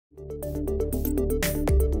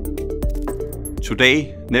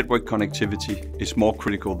Today, network connectivity is more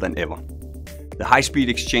critical than ever. The high-speed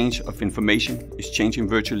exchange of information is changing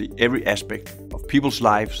virtually every aspect of people's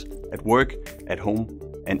lives, at work, at home,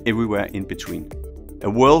 and everywhere in between. A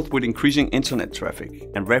world with increasing internet traffic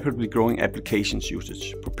and rapidly growing applications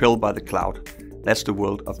usage propelled by the cloud, that's the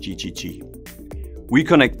world of GTT. We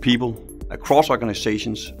connect people across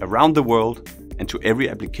organizations around the world and to every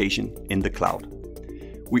application in the cloud.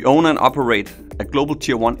 We own and operate a global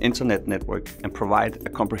Tier 1 internet network and provide a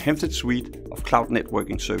comprehensive suite of cloud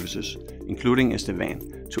networking services, including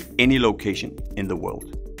SD-WAN, to any location in the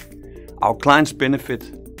world. Our clients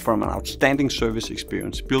benefit from an outstanding service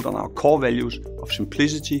experience built on our core values of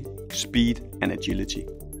simplicity, speed, and agility.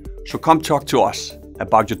 So come talk to us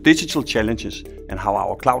about your digital challenges and how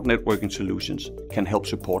our cloud networking solutions can help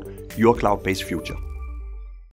support your cloud-based future.